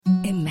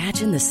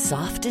Imagine the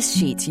softest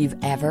sheets you've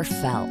ever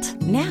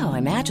felt. Now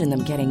imagine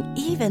them getting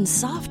even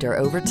softer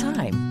over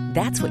time.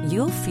 That's what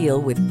you'll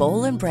feel with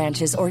Boll &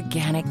 Branch's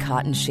organic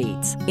cotton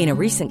sheets. In a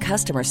recent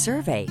customer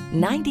survey,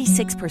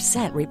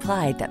 96%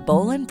 replied that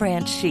Boll &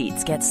 Branch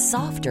sheets get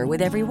softer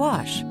with every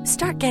wash.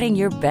 Start getting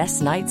your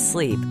best night's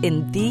sleep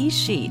in these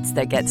sheets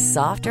that get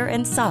softer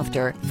and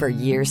softer for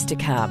years to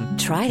come.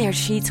 Try their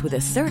sheets with a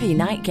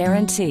 30-night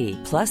guarantee.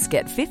 Plus,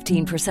 get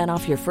 15%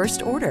 off your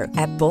first order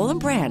at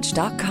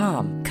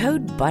bollandbranch.com.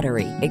 Code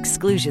BUTTERY.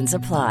 Exclusions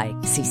apply.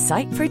 See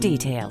site for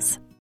details.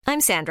 I'm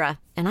Sandra,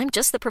 and I'm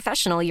just the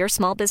professional your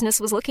small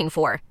business was looking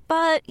for.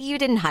 But you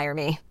didn't hire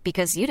me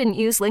because you didn't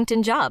use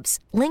LinkedIn Jobs.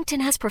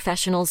 LinkedIn has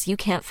professionals you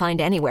can't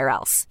find anywhere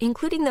else,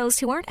 including those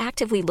who aren't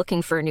actively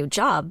looking for a new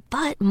job,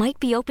 but might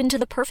be open to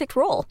the perfect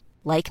role,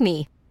 like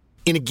me.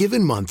 In a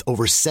given month,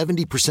 over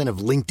 70% of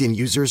LinkedIn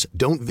users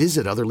don't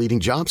visit other leading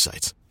job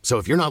sites. So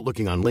if you're not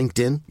looking on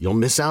LinkedIn, you'll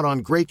miss out on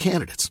great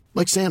candidates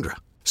like Sandra.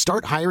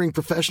 Start hiring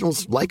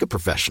professionals like a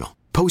professional.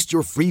 Post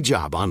your free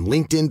job on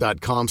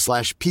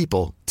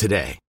linkedin.com/people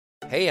today.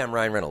 Hey, I'm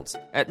Ryan Reynolds.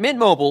 At Mint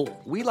Mobile,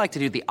 we like to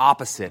do the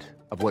opposite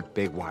of what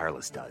Big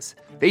Wireless does.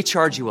 They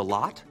charge you a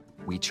lot,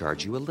 we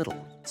charge you a little.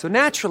 So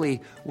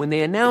naturally, when they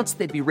announced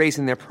they'd be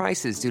raising their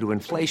prices due to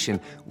inflation,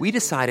 we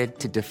decided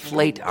to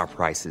deflate our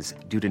prices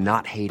due to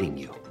not hating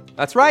you.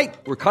 That's right.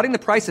 We're cutting the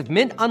price of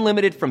Mint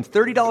Unlimited from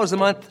 $30 a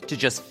month to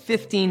just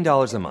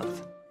 $15 a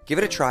month. Give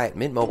it a try at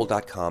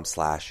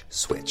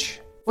mintmobile.com/switch.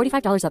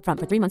 $45 up front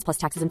for 3 months plus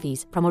taxes and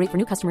fees. Promo rate for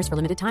new customers for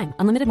limited time.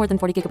 Unlimited more than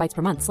 40 gigabytes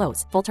per month.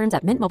 Slows full terms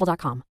at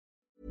mintmobile.com.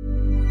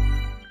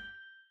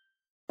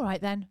 All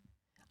right, then.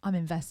 I'm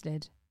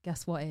invested.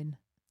 Guess what in?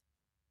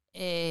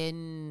 I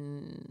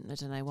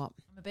don't know what.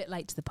 I'm a bit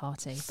late to the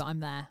party, but I'm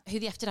there. Who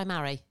the F did I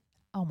marry?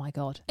 Oh, my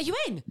God. Are you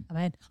in? I'm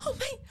in. Oh,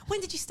 mate.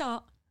 When did you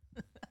start?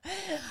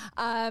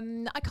 I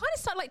kind of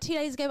started like 2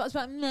 days ago, but I was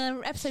about,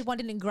 episode 1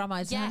 didn't grab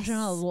my attention.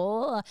 Yes.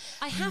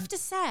 I have to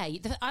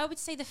say, I would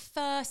say the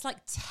first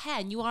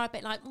 10, you are a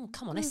bit like,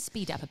 come on, let's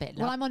speed up a bit.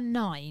 Well, I'm on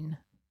 9.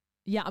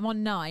 Yeah, I'm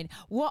on 9.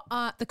 What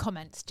are the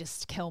comments?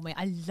 Just kill me.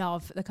 I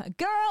love the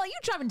girl. Are you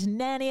driving to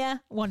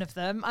Narnia? One of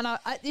them, and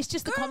it's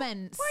just the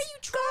comments. Where are you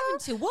driving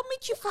to? What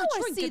made you for a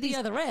drink at the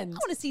other end? I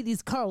want to see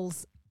these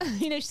curls.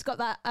 She's got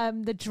that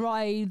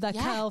the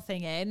curl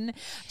thing in.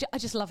 I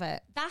just love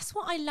it. That's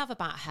what I love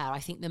about her. I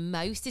think the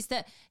most is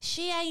that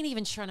she ain't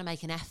even trying to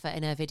make an effort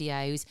in her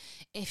videos.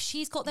 If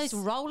she's got those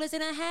rollers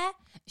in her hair,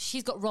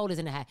 she's got rollers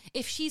in her hair.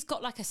 If she's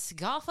got like a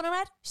scarf on her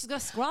head, she's got a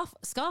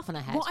scarf on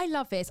her head. What I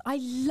love is, I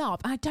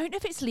don't know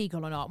if it's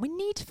legal or not. We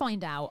need to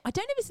find out. I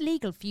don't know if it's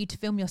legal for you to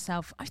film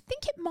yourself. I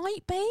think it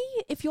might be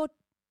if you're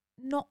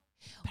not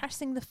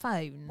pressing the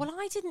phone. Well,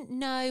 I didn't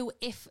know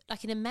if,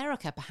 in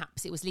America,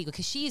 perhaps it was legal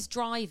because she is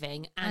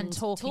driving and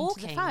talking to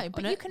the phone.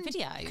 But you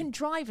can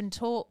drive and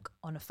talk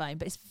on a phone,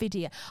 but it's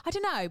video. I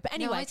don't know. But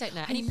anyway, no, I don't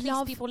know. Any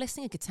police people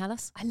listening could tell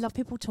us. I love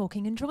people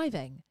talking and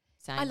driving.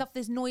 Same. I love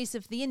this noise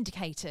of the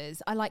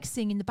indicators. I like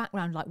seeing in the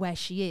background where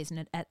she is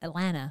in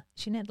Atlanta.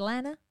 Is she in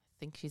Atlanta?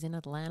 I think she's in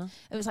Atlanta.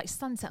 It was like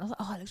sunset. I was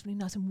like, oh, it looks really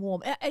nice and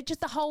warm.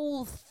 Just the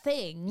whole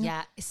thing.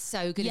 Yeah, it's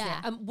so good. Yeah.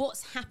 Isn't it?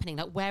 What's happening?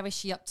 Where is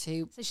she up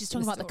to? So she's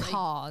talking about the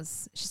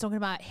cars. She's talking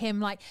about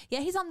him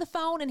he's on the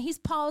phone and he's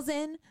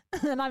pausing.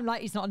 And I'm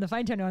like, he's not on the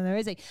phone to anyone there,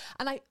 is he?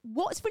 And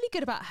what's really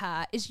good about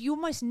her is you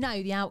almost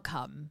know the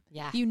outcome.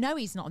 Yeah. You know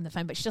he's not on the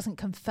phone, but she doesn't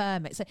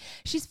confirm it. So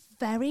she's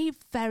very,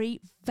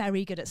 very,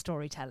 very good at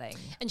storytelling.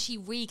 And she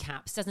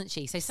recaps, doesn't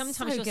she? So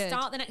sometimes she'll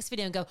start the next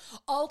video and go,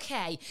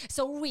 okay,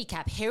 so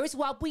recap, here's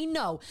what we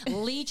know.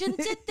 Legion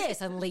did this,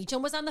 and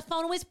Legion was on the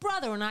phone with his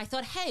brother, and I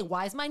thought, hey,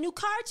 why is my new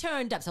car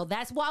turned up? So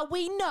that's what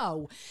we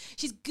know.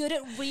 She's good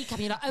at recapping.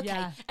 You're like, okay.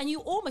 Yeah. And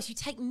you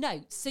take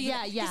notes. So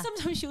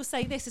sometimes she'll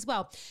say this as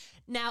well.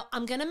 Now,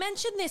 I'm going to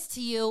mention this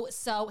to you.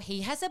 So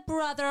he has a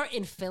brother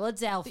in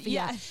Philadelphia.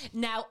 Yeah.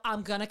 Now,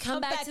 I'm going to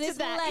come back to this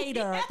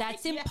later.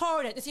 That's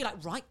important. So you're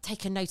like, right,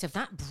 take a note of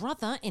that.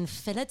 Brother in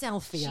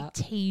Philadelphia.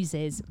 She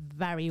teases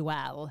very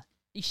well.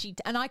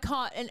 And I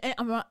can't, and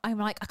I'm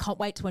like, I can't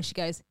wait to when she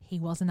goes, he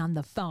wasn't on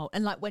the phone.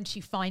 And when she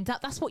finds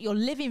out, that's what you're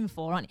living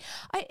for, aren't you?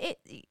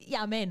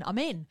 I'm in.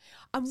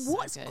 And so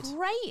what's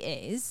great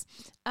is,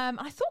 I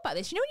thought about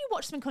this, when you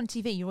watch something on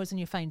TV, you're always on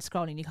your phone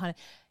scrolling, you can't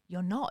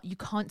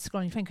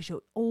scroll on your phone because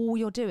all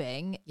you're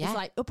doing is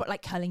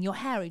curling your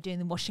hair or doing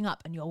the washing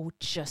up and you're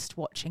just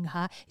watching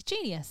her. It's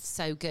genius.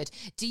 So good.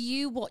 Do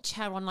you watch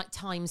her on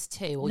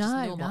 ×2 or no, just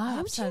normal? No,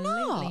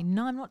 absolutely.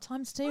 No, I'm not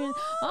 ×2.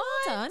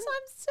 Oh, I'm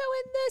so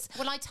in this.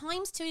 Well, I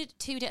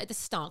 ×2'd it at the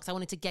start because I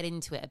wanted to get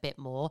into it a bit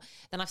more.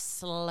 Then I've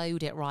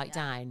slowed it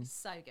down.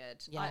 So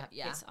good. Yeah.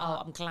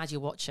 I'm glad you're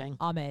watching.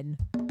 I'm in.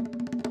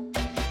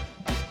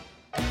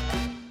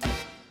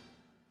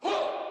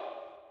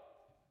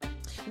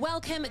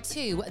 Welcome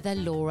to the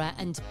Laura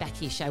and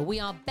Becky Show.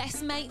 We are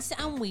best mates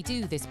and we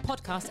do this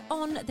podcast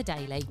on the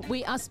daily.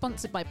 We are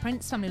sponsored by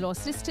Prince Family Law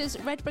Solicitors,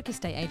 Red Brick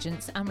Estate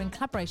Agents, and we're in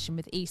collaboration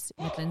with East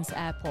Midlands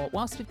Airport.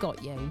 Whilst we've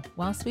got you,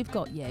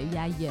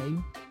 yeah,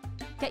 you.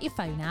 get your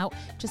phone out,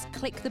 just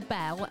click the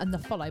bell and the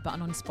follow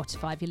button on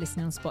Spotify if you're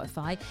listening on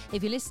Spotify.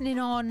 If you're listening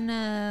on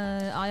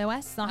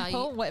iOS,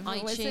 Apple, whatever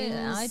iTunes, was it?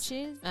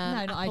 iTunes?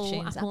 No, not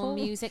iTunes. Apple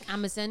Music,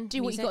 Amazon.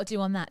 Do what you got to do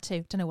on that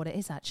too. Don't know what it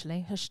is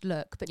actually. I should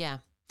look, but yeah.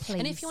 Please.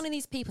 And if you're one of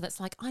these people that's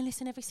like, I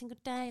listen every single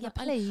day. Yeah, like,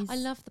 please. I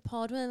love the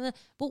pod.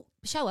 Well,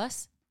 show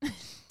us.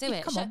 Do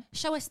it. Come on.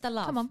 Show us the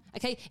love. Come on.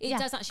 Okay? It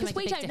does actually make a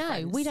big difference. Because we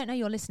don't know. We don't know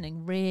you're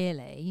listening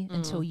really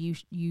until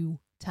you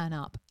turn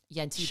up.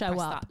 Yeah, until you show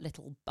press up. that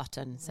little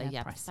button. So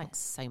thanks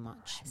so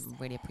much.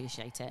 Really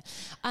appreciate it.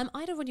 I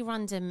had a really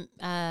random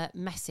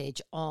message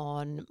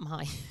on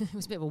my, it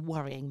was a bit of a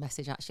worrying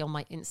message actually on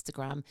my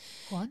Instagram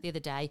the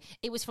other day.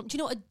 It was from, do you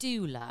know what a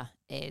doula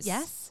is?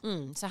 Yes.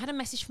 So I had a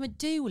message from a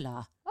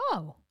doula.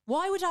 Oh.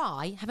 Why would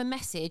I have a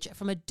message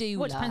from a doula?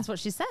 Well, it depends what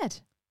she said.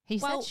 He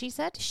said, she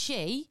said.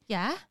 She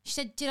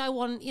said, did I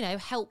want,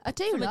 help a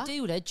doula? From a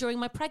doula during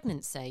my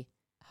pregnancy?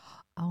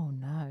 Oh,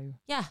 no.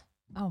 Yeah.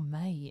 Oh,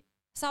 mate.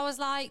 So I was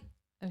like,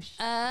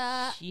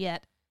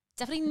 shit.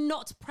 Definitely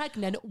not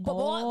pregnant. But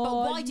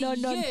why do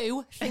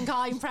you think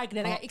I'm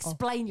pregnant?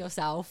 Explain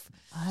yourself.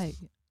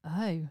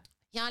 Oh.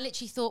 Yeah, I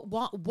literally thought,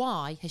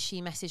 why has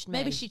she messaged me?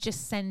 Maybe she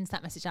just sends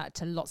that message out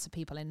to lots of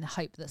people in the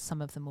hope that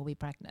some of them will be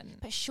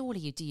pregnant. But surely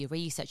you do your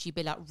research. You'd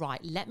be like,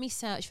 right, let me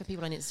search for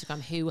people on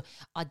Instagram who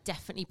are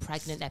definitely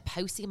pregnant. They're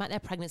posting about their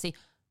pregnancy.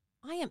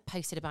 I ain't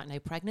posted about no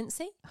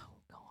pregnancy. Oh,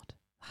 God.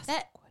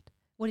 That's awkward.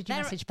 What did you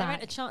message there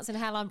back? ain't a chance in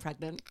hell I'm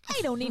pregnant. I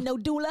don't need no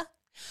doula.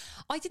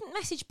 I didn't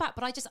message back,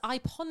 but I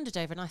pondered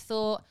over and I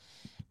thought,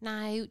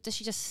 now, does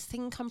she just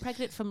think I'm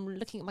pregnant from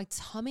looking at my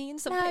tummy in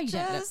some pictures? You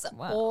don't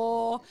look,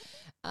 or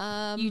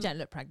you don't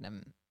look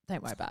pregnant.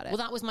 Don't worry about it. Well,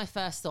 that was my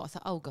first thought. I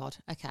thought, oh God,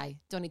 okay,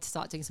 do I need to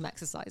start doing some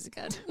exercise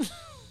again?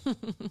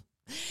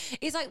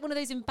 It's like one of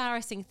those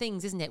embarrassing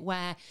things, isn't it?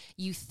 Where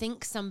you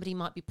think somebody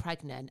might be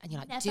pregnant and you're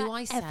like, never, do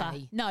I say? Ever.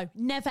 No,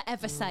 never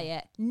ever say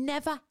it.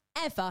 Never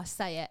ever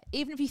say it.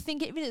 Even if you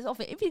think it is off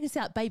it. If you can see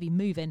that baby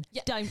moving,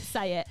 don't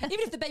say it. Even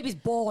if the baby's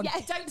born,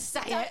 don't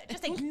say it.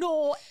 Just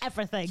ignore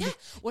everything. Yeah.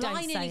 Well, don't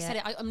I nearly say said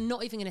it. I'm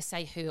not even going to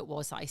say who it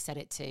was that I said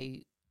it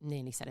to.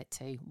 Nearly said it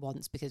to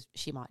once because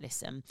she might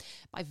listen.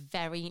 But I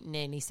very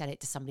nearly said it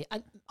to somebody.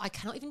 I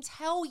cannot even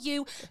tell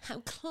you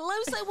how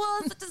close I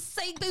was to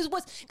saying those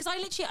words. Because I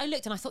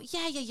looked and I thought,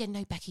 yeah,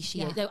 no, Becky,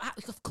 she is. No,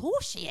 of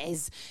course she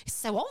is. It's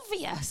so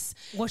obvious.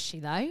 Was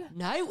she though?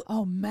 No.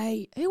 Oh,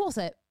 mate. Who was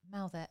it?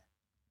 Mouth it.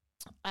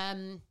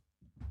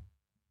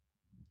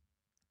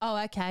 Oh,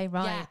 okay,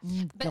 right.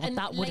 Yeah. But God,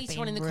 that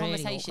later on in the really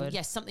conversation, awkward.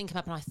 yes, something came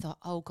up and I thought,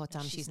 oh, God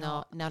damn, she's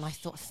not. No, and I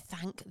thought,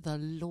 thank the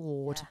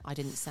Lord I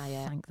didn't say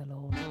it. Thank the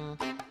Lord.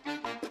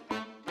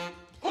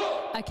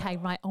 Okay,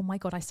 right. Oh, my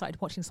God, I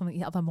started watching something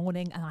the other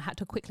morning and I had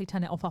to quickly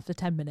turn it off after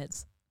 10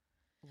 minutes.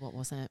 What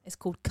was it? It's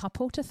called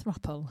Couple to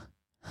Thruple.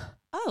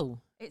 Oh.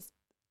 It's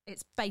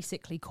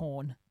basically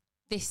corn.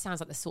 This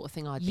sounds like the sort of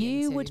thing I'd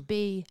be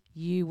into.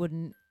 You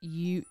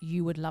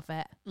would love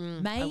it.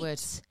 Mate, I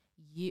would.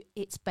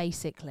 It's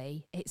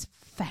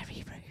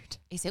very rude.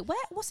 Is it?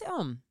 What's it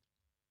on?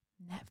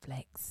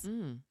 Netflix.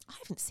 I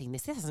haven't seen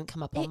this. This hasn't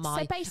come up on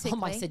my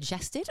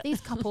suggested.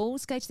 These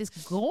couples go to this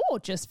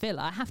gorgeous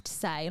villa, I have to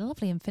say, a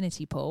lovely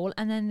infinity pool,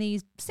 and then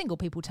these single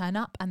people turn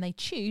up and they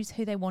choose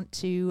who they want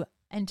to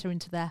enter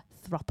into their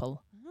throuple.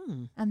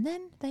 And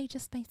then they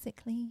just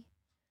basically...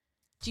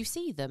 Do you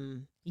see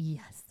them?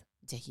 Yes.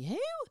 Do you?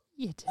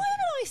 You do. Why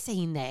haven't I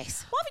seen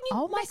this? Why haven't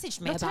you messaged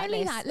me about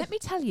this? That, let me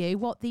tell you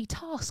what the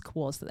task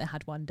was that they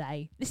had one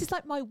day. This is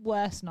like my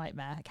worst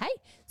nightmare, okay?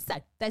 So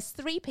there's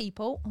 3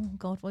 people. Oh,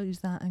 God, what is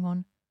that? Hang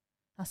on.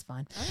 That's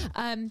fine.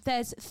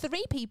 There's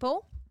 3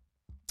 people.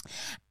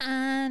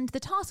 And the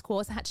task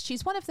was I had to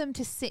choose one of them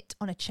to sit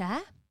on a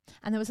chair.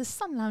 And there was a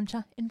sun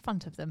lounger in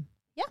front of them.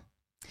 Yeah?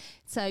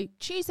 So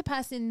choose the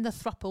person in the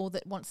throuple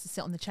that wants to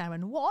sit on the chair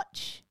and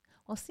watch.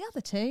 Whilst the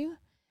other 2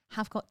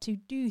 have got to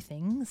do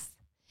things.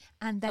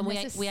 And then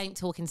we ain't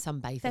talking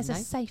sunbathing.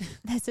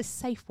 There's a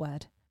safe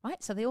word,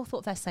 right? So they all thought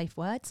of their safe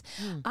words.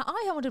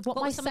 I wondered what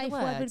my safe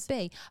word would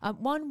be.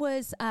 One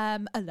was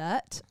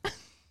alert.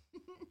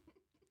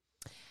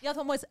 The other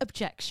one was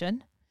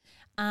objection.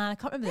 And I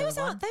can't remember those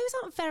aren't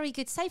very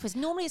good safe words.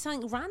 Normally it's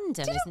something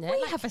random, isn't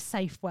it? We have a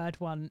safe word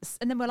once,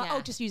 and then we're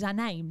like, just use our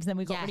names. And then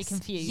we got really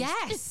confused.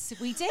 Yes,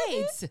 we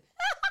did. That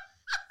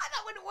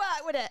wouldn't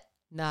work, would it?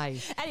 No.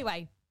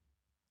 Anyway.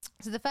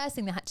 So the first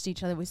thing they had to do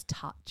each other was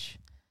touch.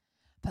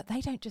 But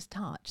they don't just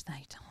touch,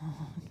 they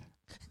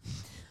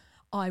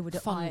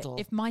don't.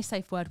 If my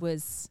safe word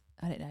was,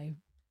 I don't know,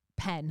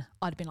 pen,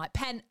 I'd have been like,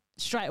 pen,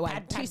 straight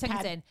away, 2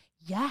 seconds in.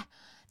 Yeah.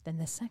 Then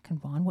the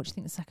second one, what do you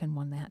think the second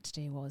one they had to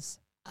do was?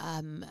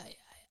 I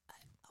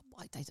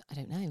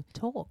don't know.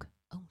 Talk.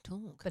 Oh,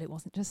 talk. But it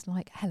wasn't just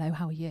like, hello,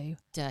 how are you?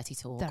 Dirty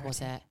talk,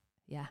 was it?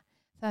 Yeah.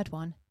 Third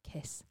one,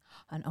 kiss.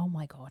 And oh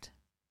my God.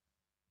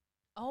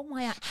 Oh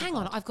my! Hang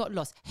on, I've got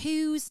lost.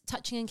 Who's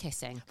touching and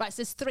kissing? Right,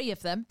 so there's 3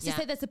 of them. So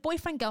say there's the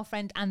boyfriend,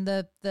 girlfriend, and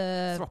the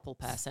throuple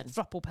person.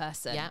 Throuple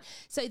person. Yeah.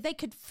 So they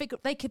could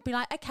be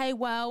like, okay,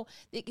 well,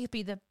 it could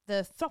be the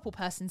throuple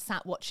person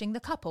sat watching the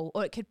couple,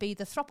 or it could be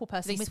the throuple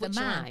person with the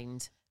man.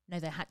 Around? No,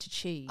 they had to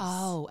choose.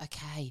 Oh,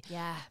 okay.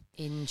 Yeah.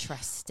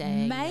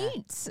 Interesting.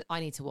 Mate. I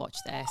need to watch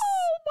this.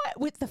 Oh,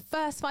 with the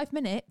first 5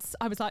 minutes,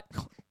 I was like,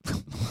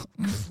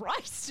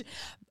 Christ.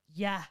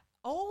 Yeah.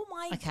 Oh,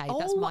 my God. Okay,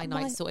 that's my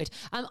night sorted.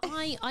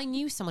 I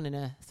knew someone in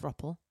a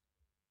throuple.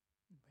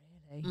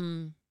 Really?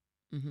 Mm-hmm.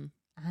 And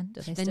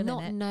are they they're still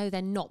not. in it? No,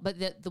 they're not. But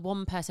the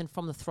one person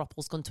from the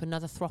throuple's gone to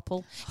another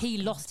throuple. He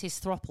lost his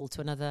throuple to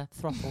another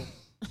throuple.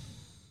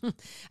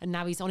 And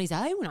now he's on his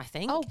own, I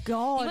think. Oh,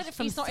 God. He went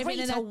from He's not even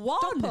 3 in to a 1.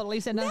 couple.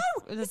 He's in no, a...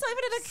 he's not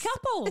even in a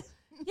couple.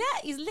 Yeah,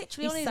 he's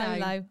literally on his own.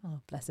 solo. Oh,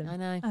 bless him. I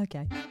know.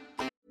 Okay.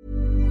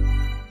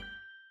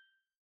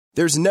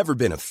 There's never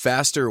been a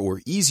faster or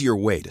easier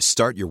way to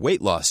start your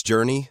weight loss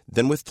journey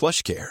than with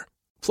PlushCare.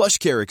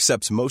 PlushCare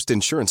accepts most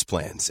insurance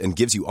plans and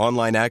gives you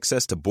online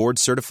access to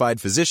board-certified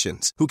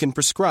physicians who can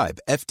prescribe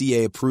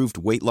FDA-approved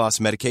weight loss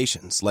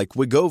medications like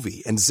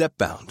Wegovy and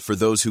Zepbound for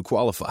those who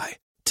qualify.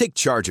 Take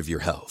charge of your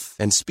health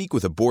and speak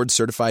with a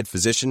board-certified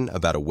physician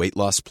about a weight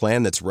loss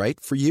plan that's right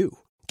for you.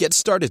 Get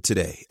started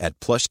today at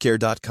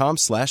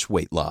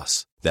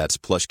plushcare.com/weight-loss. That's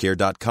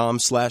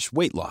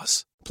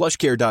plushcare.com/weight-loss.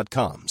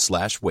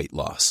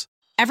 plushcare.com/weight-loss.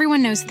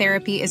 Everyone knows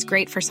therapy is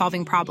great for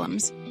solving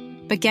problems,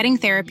 but getting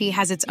therapy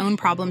has its own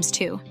problems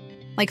too,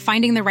 like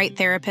finding the right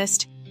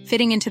therapist,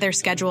 fitting into their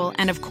schedule,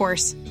 and of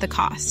course, the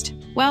cost.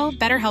 Well,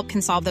 BetterHelp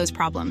can solve those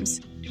problems.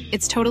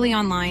 It's totally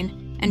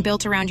online and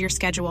built around your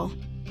schedule.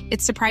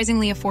 It's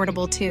surprisingly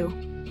affordable too.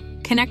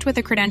 Connect with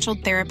a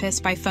credentialed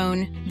therapist by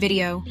phone,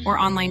 video, or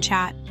online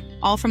chat,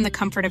 all from the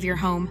comfort of your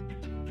home.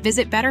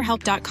 Visit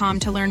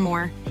BetterHelp.com to learn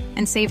more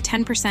and save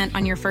 10%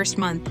 on your first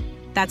month.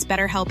 That's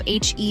BetterHelp,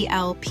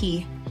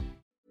 H-E-L-P.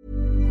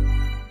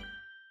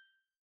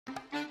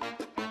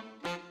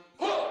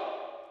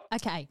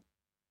 Okay.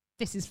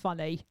 This is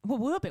funny. Well,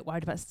 we're a bit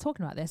worried about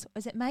talking about this.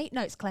 Is it Mate?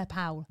 No, it's Claire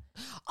Powell.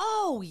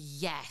 Oh,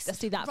 yes. Let's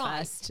do that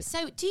first.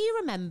 So, do you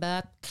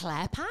remember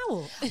Claire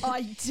Powell?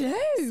 I do.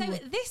 So,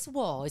 it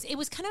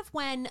was kind of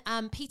when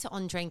Peter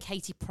Andre and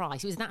Katie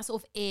Price, it was that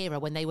sort of era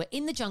when they were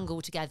in the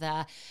jungle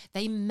together.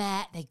 They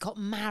met, they got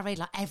married,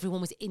 like everyone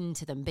was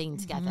into them being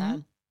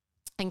together.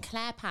 And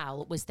Claire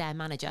Powell was their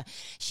manager.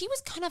 She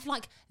was kind of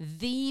like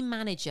the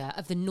manager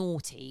of the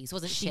noughties,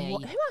 wasn't she?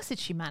 Who else did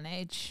she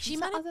manage? She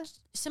managed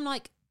some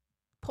like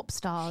pop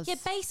stars. Yeah,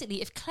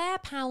 basically, if Claire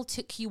Powell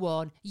took you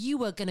on, you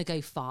were going to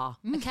go far,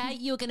 okay?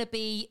 You were going to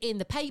be in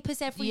the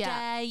papers every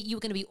day. You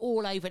were going to be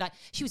all over. Like,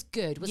 she was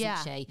good, wasn't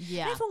she?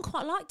 Yeah. And everyone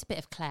quite liked a bit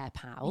of Claire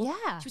Powell.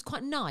 Yeah. She was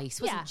quite nice,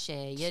 wasn't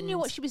she? She knew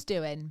what she was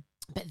doing.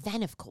 But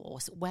then, of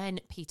course, when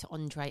Peter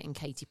Andre and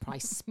Katie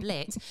Price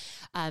split,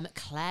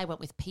 Claire went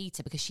with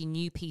Peter because she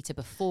knew Peter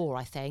before,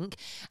 I think.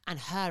 And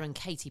her and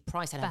Katie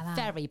Price had a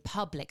very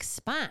public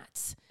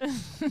spat.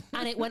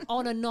 And it went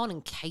on.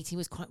 And Katie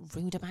was quite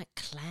rude about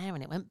Claire,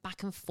 and it went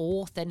back and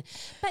forth.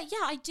 But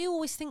yeah, I do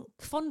always think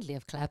fondly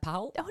of Claire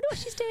Powell. I wonder what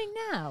she's doing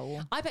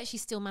now. I bet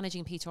she's still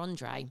managing Peter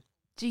Andre.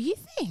 Do you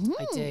think?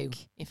 I do.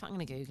 In fact, I'm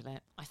going to Google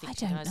it. I think I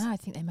don't know. I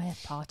think they may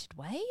have parted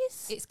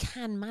ways. It's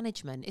Can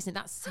Management, isn't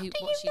that? How do you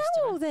know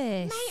all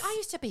this? Mate, I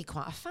used to be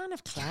quite a fan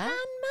of Claire.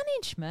 Can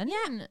Management?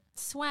 Yeah,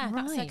 swear,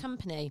 that's her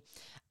company.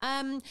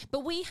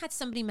 But we had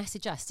somebody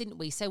message us, didn't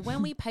we? So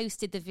when we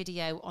posted the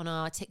video on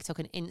our TikTok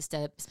and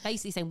Insta,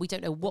 basically saying we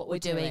don't know what we're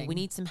doing, we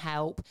need some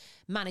help,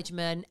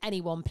 management,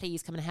 anyone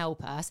please come and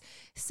help us.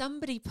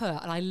 Somebody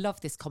put, and I love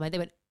this comment, they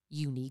went,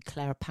 "You need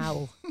Claire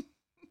Powell."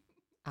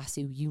 That's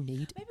who you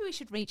need. Maybe we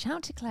should reach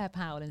out to Claire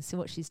Powell and see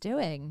what she's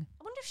doing.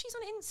 I wonder if she's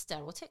on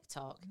Insta or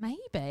TikTok.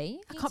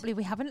 Maybe. I can't believe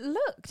we haven't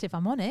looked, if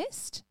I'm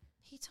honest.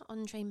 Peter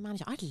Andre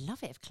manager. I'd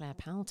love it if Claire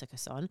Powell took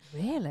us on.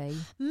 Really?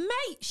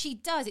 Mate, she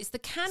does. It's the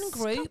Can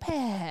Group. Stop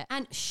it.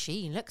 And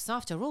she looks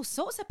after all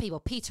sorts of people.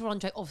 Peter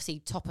Andre, obviously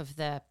top of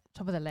the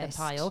list.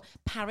 The pile.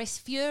 Paris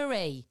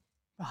Fury.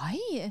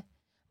 Right.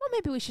 Well,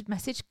 maybe we should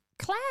message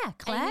Claire,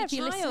 if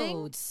you're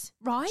listening.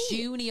 Right.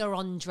 Junior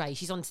Andre.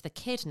 She's on to the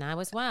kid now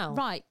as well.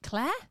 Right.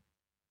 Claire?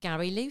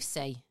 Gary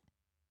Lucy.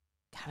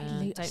 Gary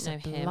Lucy. Don't know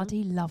him.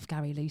 Bloody love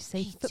Gary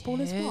Lucy.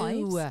 Footballers'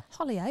 wives.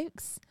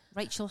 Hollyoaks.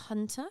 Rachel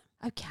Hunter.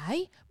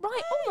 Okay.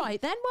 Right. All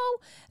right then.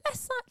 Well,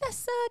 let's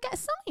get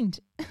assigned.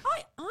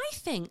 I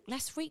think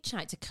let's reach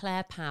out to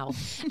Claire Powell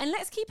and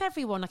let's keep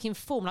everyone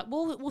informed. Like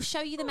we'll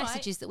show you the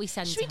messages that we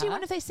send to her. Should we do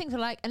one of those things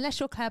where unless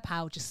you're Claire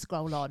Powell, just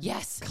scroll on?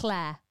 Yes.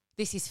 Claire.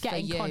 This is get for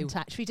in you.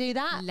 Contact. Should we do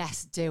that?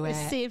 Let's do it.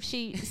 Let's see if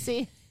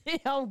she.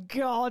 Oh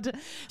God,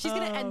 she's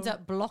going to end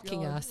up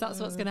blocking us. That's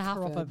what's going to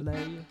happen.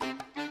 Probably.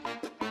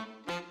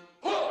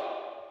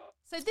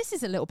 So this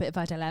is a little bit of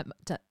a dilemma.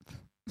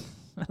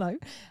 Hello, a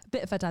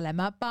bit of a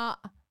dilemma, but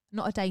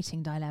not a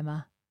dating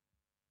dilemma.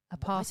 A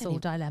parcel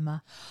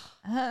dilemma.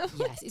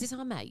 Yes. Is this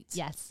our mate?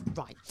 Yes.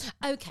 Right.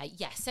 Okay.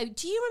 Yes. So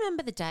do you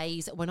remember the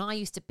days when I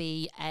used to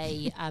be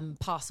a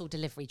parcel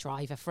delivery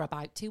driver for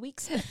about 2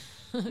 weeks?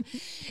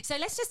 So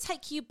let's just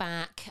take you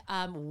back,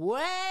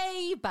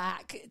 way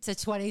back to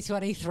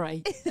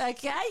 2023.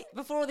 Okay.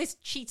 Before all this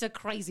cheater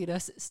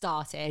craziness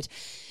started.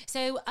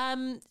 So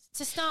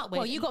to start with.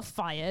 Well, you got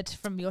fired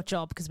from your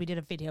job because we did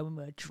a video when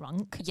we were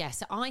drunk.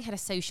 Yes. I had a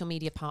social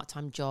media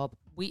part-time job.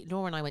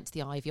 Laura and I went to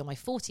the Ivy on my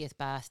 40th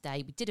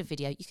birthday. We did a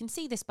video. You can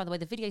see this, by the way.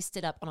 The video's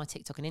stood up on our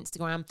TikTok and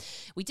Instagram.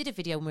 We did a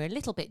video when we were a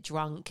little bit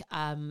drunk,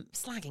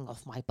 slagging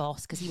off my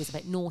boss because he was a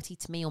bit naughty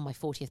to me on my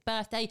 40th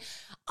birthday.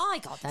 I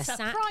got the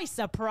sack.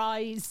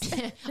 Surprise.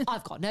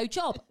 I've got no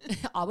job.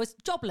 I was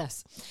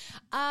jobless.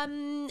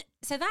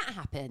 So that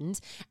happened.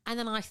 And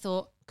then I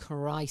thought,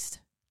 Christ,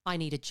 I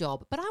need a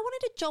job. But I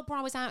wanted a job where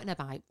I was out and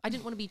about. I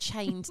didn't want to be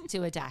chained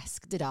to a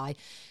desk, did I?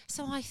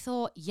 So I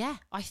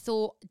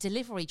thought,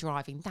 delivery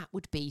driving, that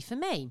would be for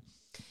me.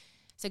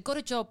 So got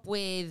a job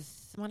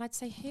with, well, I'd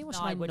say who or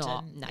should I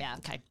not? No, yeah.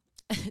 Okay.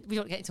 We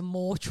don't get into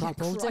more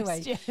trouble, do we?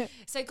 Yeah.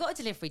 So got a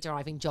delivery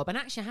driving job. And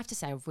actually, I have to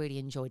say, I really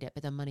enjoyed it,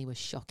 but the money was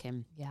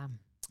shocking. Yeah.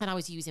 And I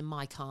was using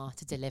my car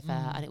to deliver,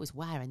 and it was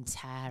wear and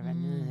tear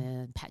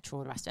and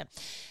petrol, the rest of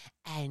it.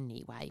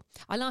 Anyway,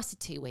 I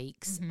lasted 2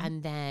 weeks,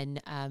 and then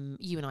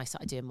you and I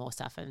started doing more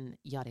stuff and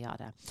yada,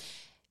 yada.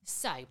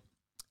 So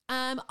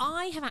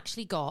I have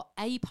actually got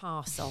a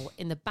parcel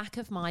in the back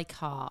of my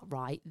car,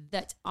 right,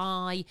 that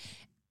I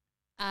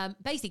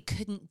basically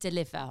couldn't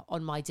deliver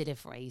on my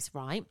deliveries,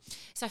 right?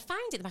 So I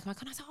found it in the back of my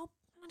car, and I thought, oh,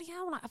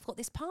 hell, like I've got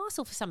this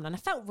parcel for someone, and I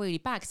felt really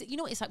bad because you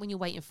know what it's like when you're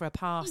waiting for a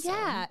parcel.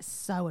 Yeah, it's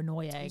so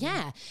annoying.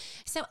 Yeah.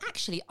 So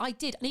actually I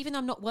did, and even though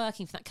I'm not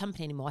working for that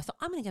company anymore, I thought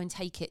I'm going to go and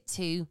take it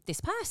to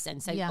this person.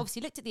 So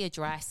obviously looked at the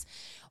address,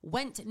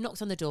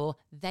 knocked on the door.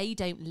 They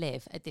don't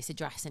live at this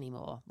address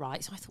anymore,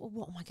 right? So I thought, well,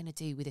 what am I going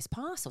to do with this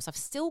parcel? So I've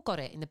still got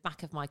it in the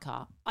back of my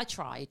car. I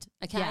tried,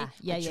 okay?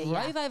 I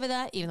drove over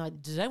there, even though I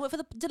don't work for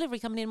the delivery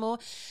company anymore,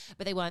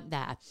 but they weren't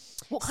there.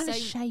 What kind of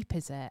shape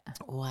is it?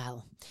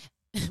 Well,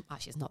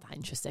 actually, it's not that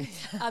interesting.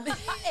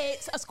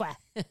 It's a square.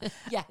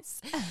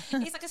 Yes.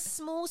 It's like a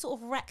small sort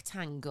of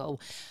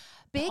rectangle.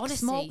 Big,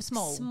 honestly,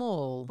 small.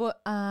 Small. But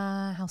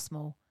how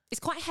small? It's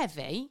quite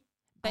heavy.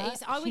 But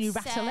it's, I would can you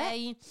rattle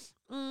say,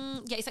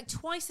 yeah, it's like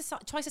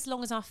twice as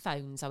long as our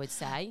phones, I would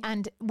say.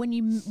 And when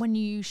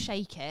you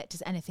shake it,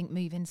 does anything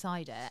move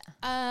inside it?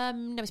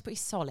 No, it's pretty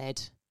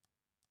solid.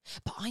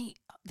 But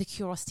the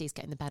curiosity is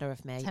getting the better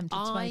of me. Tempted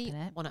to open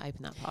it. I want to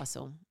open that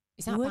parcel.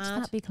 Is that Would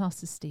bad? that be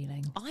classed as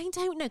stealing? I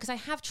don't know, because I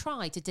have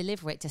tried to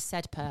deliver it to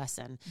said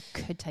person.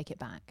 You could take it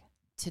back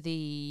to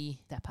the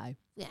depot.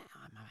 Yeah,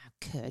 I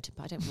could,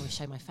 but I don't want to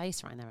show my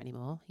face around there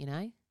anymore, you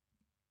know?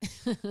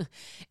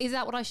 Is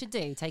that what I should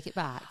do? Take it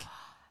back?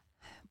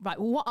 Right,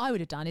 well, what I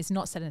would have done is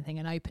not said anything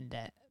and opened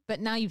it. But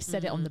now you've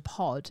said it on the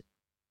pod.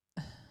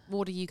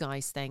 What do you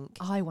guys think?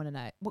 I want to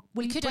know.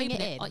 Will you bring it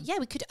in? Yeah,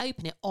 we could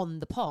open it on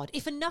the pod.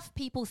 If enough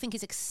people think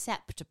it's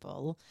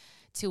acceptable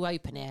to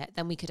open it,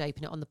 then we could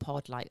open it on the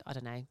pod, like, I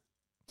don't know,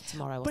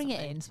 tomorrow or Bring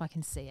something. it in so I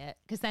can see it.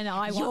 Because then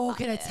You're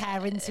going to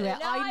tear into it.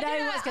 No, I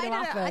know what's going to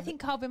happen. I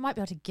think Carvin might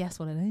be able to guess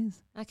what it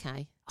is.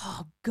 Okay.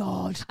 Oh,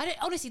 God.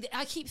 Honestly,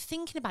 I keep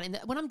thinking about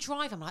it. When I'm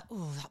driving, I'm like,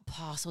 oh, that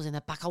parcel's in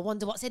the back. I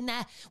wonder what's in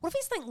there. What if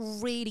it's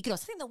something really good?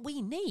 Something that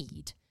we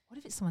need? What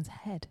if it's someone's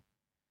head?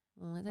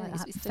 Well, I don't Like know.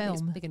 that It's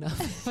film. big enough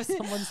for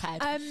someone's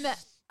head.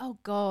 Oh,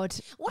 God.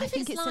 What if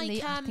it's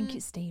like... I think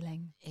it's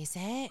stealing. Is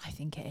it? I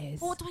think it is.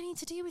 What do I need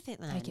to do with it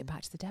then? Take it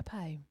back to the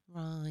depot.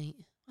 Right.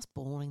 That's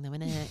boring though,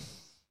 isn't it?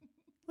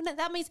 Well, no,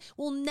 that means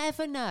we'll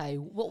never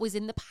know what was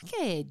in the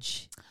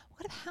package. What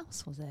kind of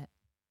house was it?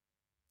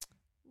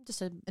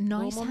 Just a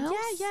nice normal,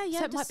 house? Yeah.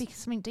 So it might be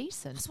something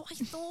decent. That's what I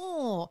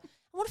thought.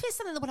 What if it's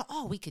something that we're like,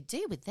 oh, we could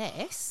do with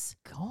this?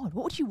 God,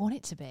 what would you want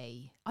it to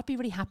be? I'd be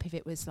really happy if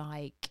it was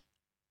like...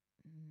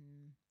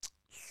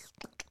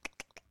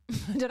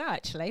 I don't know,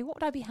 actually. What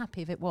would I be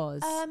happy if it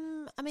was? I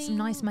mean... Some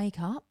nice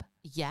makeup?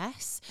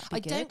 Yes. I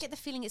don't get the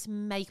feeling it's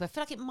makeup. I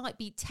feel like it might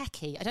be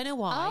techie. I don't know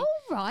why.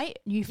 Oh, right.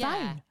 New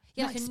phone.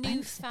 Yeah, Not like a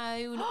new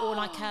phone or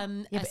like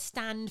a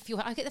stand for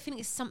your... I get the feeling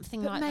it's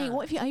something like that. But mate,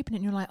 what if you open it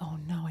and you're like, oh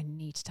no, I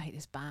need to take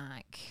this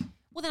back?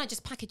 Well, then I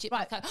just package it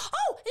back.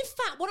 Oh, in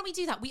fact, why don't we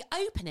do that? We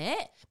open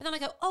it, but then I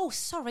go, oh,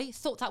 sorry,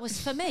 thought that was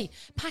for me.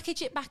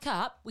 Package it back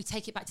up. We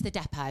take it back to the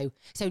depot.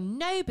 So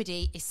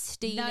nobody is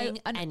stealing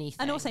anything.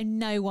 And also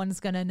no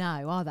one's going to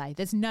know, are they?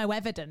 There's no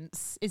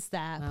evidence, is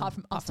there? Well, apart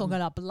from us talking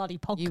on our bloody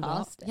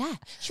podcast. Yeah.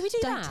 Should we do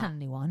that? Don't tell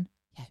anyone.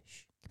 Yeah,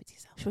 keep it to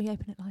yourself. Should we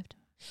open it live?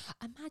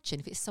 Imagine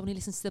if it's someone who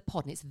listens to the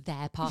pod and it's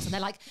their parcel and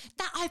they're like,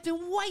 "That I've been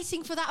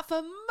waiting for that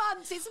for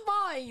months. It's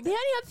mine." The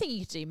only other thing you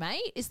could do,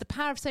 mate, is the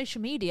power of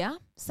social media.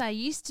 Say, I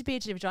used to be a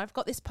delivery driver. I've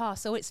got this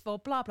parcel. It's for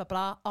blah, blah,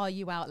 blah. Are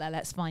you out there?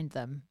 Let's find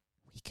them.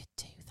 We could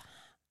do that.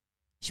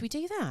 Should we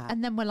do that?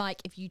 And then we're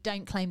like, if you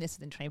don't claim this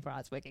within 24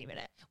 hours, we're giving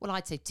it. Well,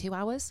 I'd say 2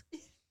 hours.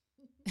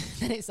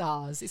 Then it's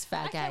ours. It's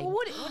fair game. Well,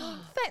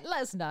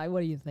 let us know. What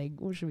do you think?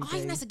 What should we do? I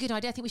think that's a good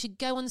idea. I think we should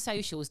go on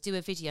socials, do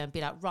a video and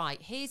be like,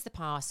 right, here's the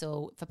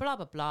parcel for blah,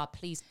 blah, blah.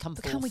 Please come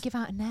forth. Can we give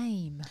out a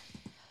name?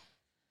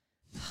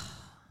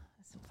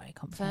 It's not very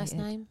complicated. First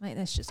name? Mate,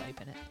 let's just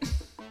open it.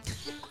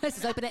 Let's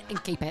just open it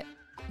and keep it.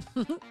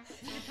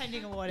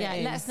 Depending on what it is.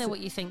 Yeah, let us know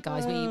what you think,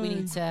 guys. We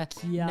need to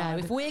know.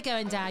 If we're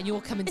going down, you're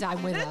coming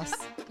down with us.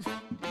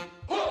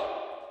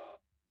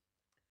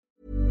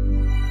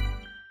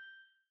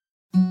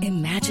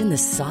 Imagine the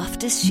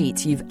softest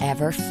sheets you've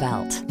ever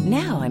felt.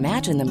 Now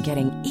imagine them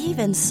getting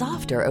even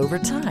softer over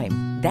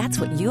time. That's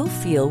what you'll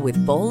feel with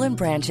Boll and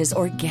Branch's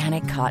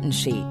organic cotton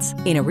sheets.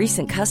 In a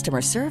recent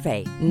customer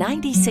survey,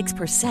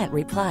 96%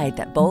 replied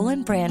that Boll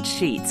and Branch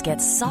sheets get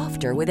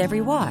softer with every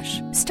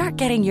wash. Start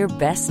getting your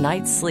best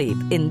night's sleep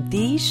in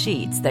these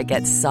sheets that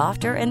get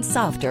softer and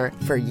softer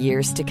for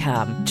years to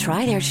come.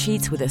 Try their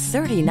sheets with a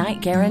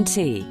 30-night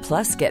guarantee.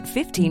 Plus, get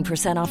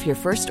 15% off your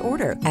first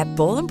order at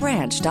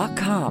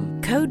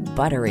bollandbranch.com. Code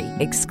BUTTERY.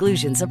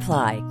 Exclusions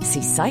apply.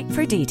 See site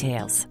for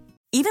details.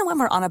 Even when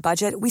we're on a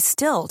budget, we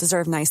still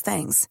deserve nice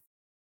things.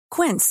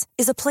 Quince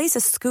is a place to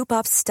scoop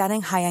up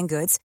stunning high-end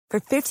goods for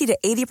 50 to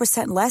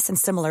 80% less than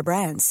similar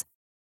brands.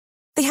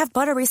 They have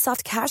buttery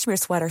soft cashmere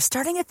sweaters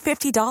starting at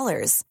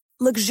 $50,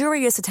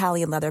 luxurious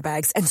Italian leather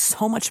bags, and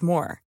so much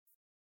more.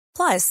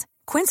 Plus,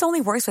 Quince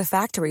only works with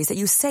factories that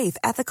use safe,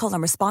 ethical,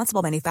 and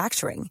responsible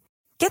manufacturing.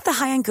 Get the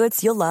high-end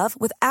goods you'll love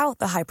without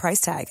the high price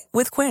tag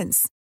with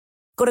Quince.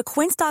 Go to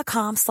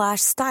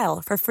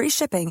quince.com/style for free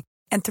shipping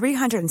and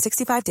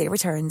 365-day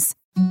returns.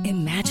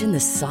 Imagine the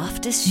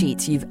softest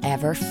sheets you've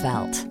ever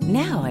felt.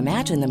 Now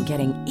imagine them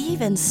getting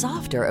even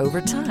softer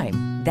over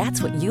time.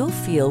 That's what you'll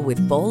feel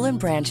with Boll and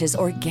Branch's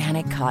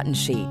organic cotton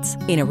sheets.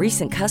 In a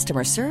recent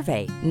customer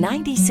survey,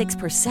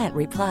 96%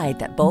 replied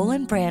that Boll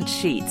and Branch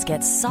sheets get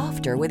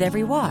softer with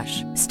every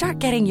wash. Start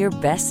getting your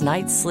best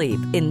night's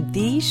sleep in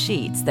these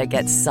sheets that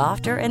get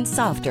softer and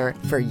softer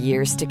for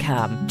years to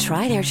come.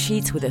 Try their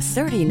sheets with a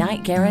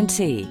 30-night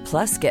guarantee.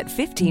 Plus, get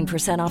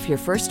 15% off your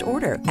first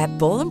order at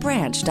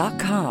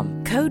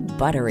bollandbranch.com. Code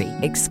BUTTERY.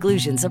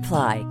 Exclusions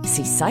apply.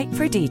 See site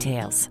for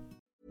details.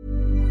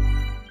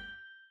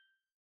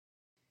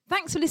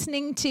 Thanks for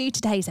listening to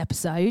today's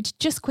episode.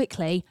 Just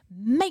quickly,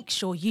 make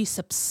sure you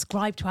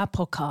subscribe to our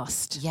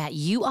podcast. Yeah,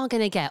 you are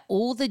going to get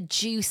all the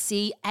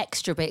juicy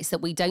extra bits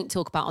that we don't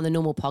talk about on the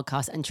normal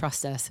podcast. And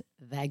trust us,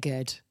 they're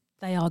good.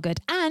 They are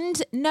good.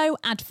 And no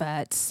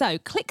adverts. So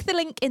click the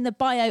link in the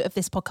bio of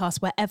this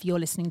podcast wherever you're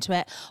listening to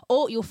it,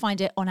 or you'll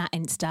find it on our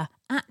Insta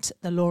at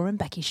The Laura and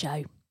Becky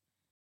Show.